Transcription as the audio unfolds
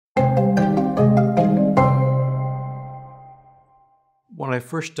When I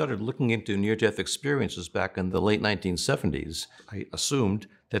first started looking into near-death experiences back in the late 1970s, I assumed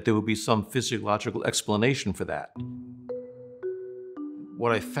that there would be some physiological explanation for that.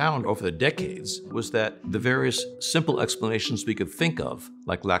 What I found over the decades was that the various simple explanations we could think of,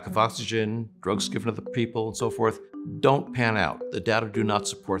 like lack of oxygen, drugs given to the people, and so forth, don't pan out. The data do not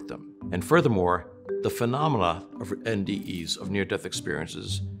support them. And furthermore, the phenomena of NDEs, of near-death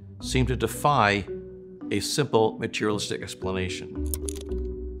experiences, seem to defy a simple materialistic explanation.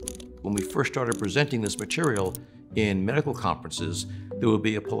 When we first started presenting this material in medical conferences, there would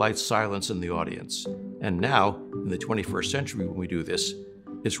be a polite silence in the audience. And now, in the 21st century, when we do this,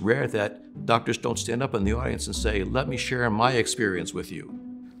 it's rare that doctors don't stand up in the audience and say, "Let me share my experience with you."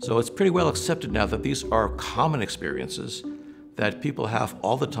 So it's pretty well accepted now that these are common experiences that people have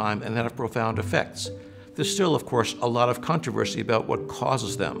all the time and that have profound effects. There's still, of course, a lot of controversy about what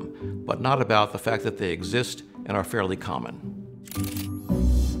causes them, but not about the fact that they exist and are fairly common.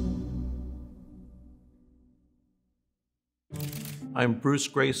 I'm Bruce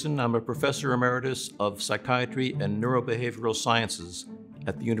Greyson. I'm a professor emeritus of psychiatry and neurobehavioral sciences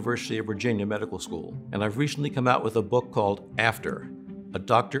at the University of Virginia Medical School. And I've recently come out with a book called After: A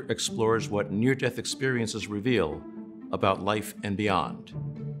Doctor Explores What Near-Death Experiences Reveal About Life and Beyond.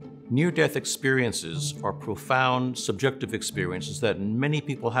 Near-death experiences are profound, subjective experiences that many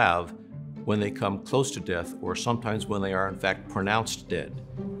people have when they come close to death, or sometimes when they are in fact pronounced dead.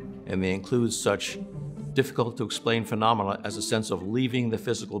 And they include such difficult-to-explain phenomena as a sense of leaving the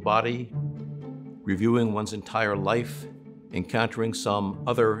physical body, reviewing one's entire life, encountering some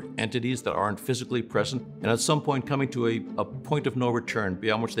other entities that aren't physically present, and at some point coming to a point of no return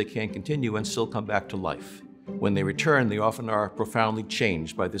beyond which they can't continue and still come back to life. When they return, they often are profoundly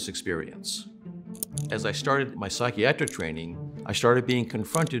changed by this experience. As I started my psychiatric training, I started being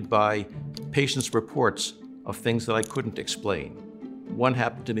confronted by patients' reports of things that I couldn't explain. One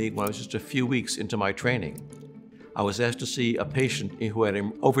happened to me when I was just a few weeks into my training. I was asked to see a patient who had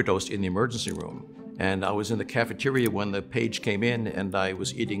overdosed in the emergency room. And I was in the cafeteria when the page came in, and I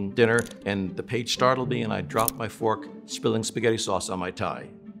was eating dinner, and the page startled me, and I dropped my fork, spilling spaghetti sauce on my tie.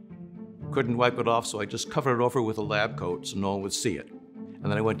 Couldn't wipe it off, so I just covered it over with a lab coat so no one would see it.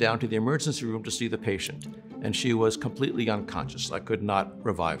 And then I went down to the emergency room to see the patient, and she was completely unconscious. I could not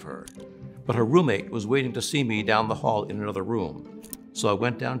revive her. But her roommate was waiting to see me down the hall in another room. So I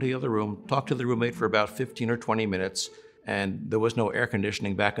went down to the other room, talked to the roommate for about 15 or 20 minutes, and there was no air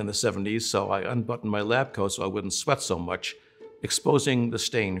conditioning back in the 70s, so I unbuttoned my lab coat so I wouldn't sweat so much, exposing the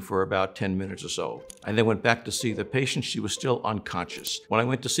stain for about 10 minutes or so. I then went back to see the patient. She was still unconscious. When I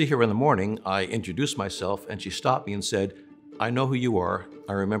went to see her in the morning, I introduced myself, and she stopped me and said, "I know who you are.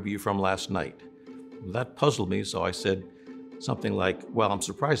 I remember you from last night." That puzzled me, so I said something like, "Well, I'm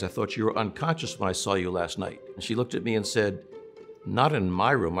surprised. I thought you were unconscious when I saw you last night." And she looked at me and said, "Not in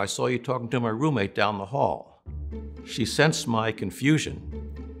my room. I saw you talking to my roommate down the hall." She sensed my confusion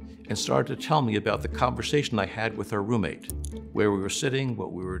and started to tell me about the conversation I had with her roommate, where we were sitting,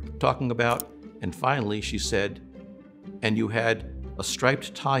 what we were talking about, and finally she said, "And you had a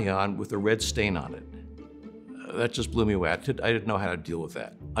striped tie on with a red stain on it." That just blew me away. I didn't know how to deal with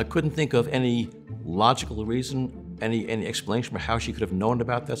that. I couldn't think of any logical reason, any explanation for how she could have known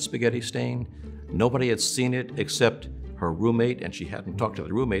about that spaghetti stain. Nobody had seen it except her roommate, and she hadn't talked to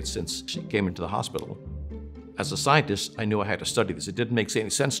the roommate since she came into the hospital. As a scientist, I knew I had to study this. It didn't make any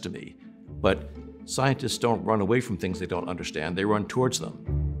sense to me, but scientists don't run away from things they don't understand. They run towards them.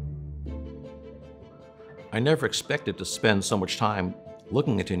 I never expected to spend so much time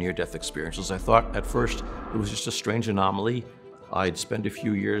looking into near-death experiences. I thought at first it was just a strange anomaly. I'd spend a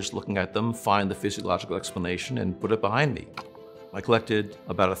few years looking at them, find the physiological explanation, and put it behind me. I collected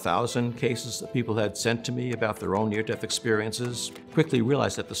about 1,000 cases that people had sent to me about their own near-death experiences. Quickly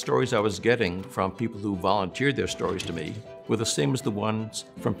realized that the stories I was getting from people who volunteered their stories to me were the same as the ones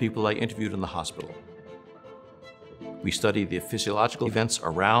from people I interviewed in the hospital. We studied the physiological events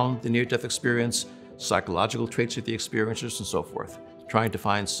around the near-death experience, psychological traits of the experiencers, and so forth, trying to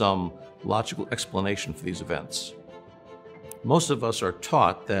find some logical explanation for these events. Most of us are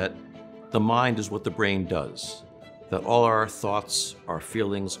taught that the mind is what the brain does, that all our thoughts, our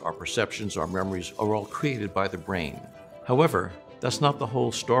feelings, our perceptions, our memories are all created by the brain. However, that's not the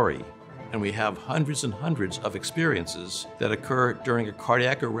whole story, and we have hundreds and hundreds of experiences that occur during a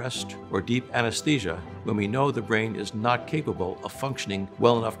cardiac arrest or deep anesthesia when we know the brain is not capable of functioning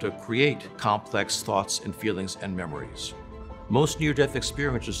well enough to create complex thoughts and feelings and memories. Most near-death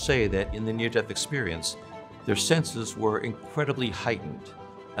experiencers say that in the near-death experience, their senses were incredibly heightened,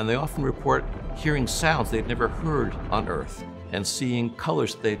 and they often report hearing sounds they'd never heard on Earth and seeing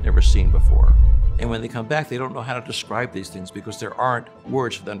colors that they'd never seen before. And when they come back, they don't know how to describe these things because there aren't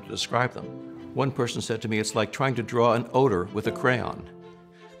words for them to describe them. One person said to me, it's like trying to draw an odor with a crayon.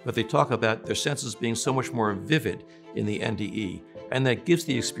 But they talk about their senses being so much more vivid in the NDE, and that gives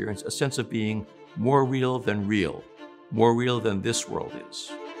the experience a sense of being more real than this world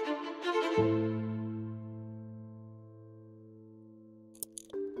is.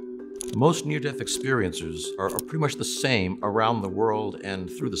 Most near-death experiencers are pretty much the same around the world and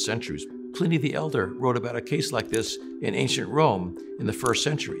through the centuries. Pliny the Elder wrote about a case like this in ancient Rome in the 1st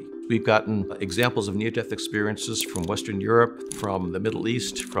century. We've gotten examples of near-death experiences from Western Europe, from the Middle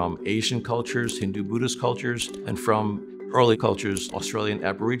East, from Asian cultures, Hindu Buddhist cultures, and from early cultures, Australian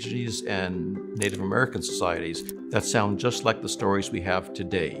Aborigines and Native American societies that sound just like the stories we have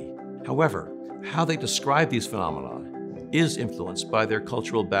today. However, how they describe these phenomena is influenced by their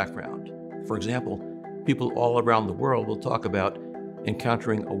cultural background. For example, people all around the world will talk about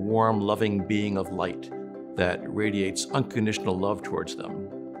encountering a warm, loving being of light that radiates unconditional love towards them.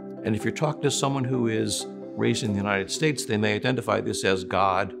 And if you're talking to someone who is raised in the United States, they may identify this as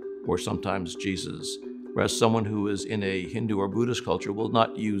God or sometimes Jesus, whereas someone who is in a Hindu or Buddhist culture will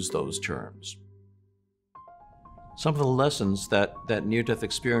not use those terms. Some of the lessons that near-death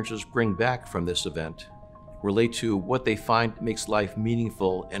experiencers bring back from this event relate to what they find makes life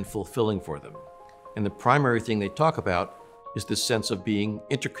meaningful and fulfilling for them. And the primary thing they talk about is this sense of being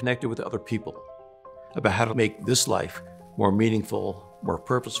interconnected with other people, about how to make this life more meaningful, more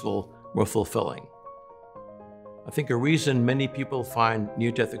purposeful, more fulfilling. I think a reason many people find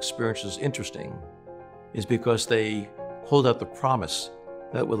near-death experiences interesting is because they hold out the promise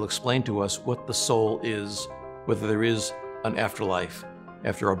that will explain to us what the soul is, whether there is an afterlife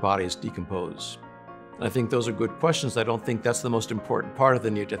after our bodies decompose. And I think those are good questions. I don't think that's the most important part of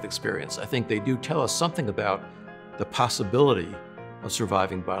the near-death experience. I think they do tell us something about the possibility of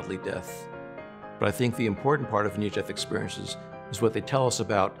surviving bodily death. But I think the important part of near-death experiences is what they tell us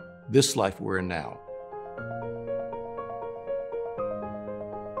about this life we're in now.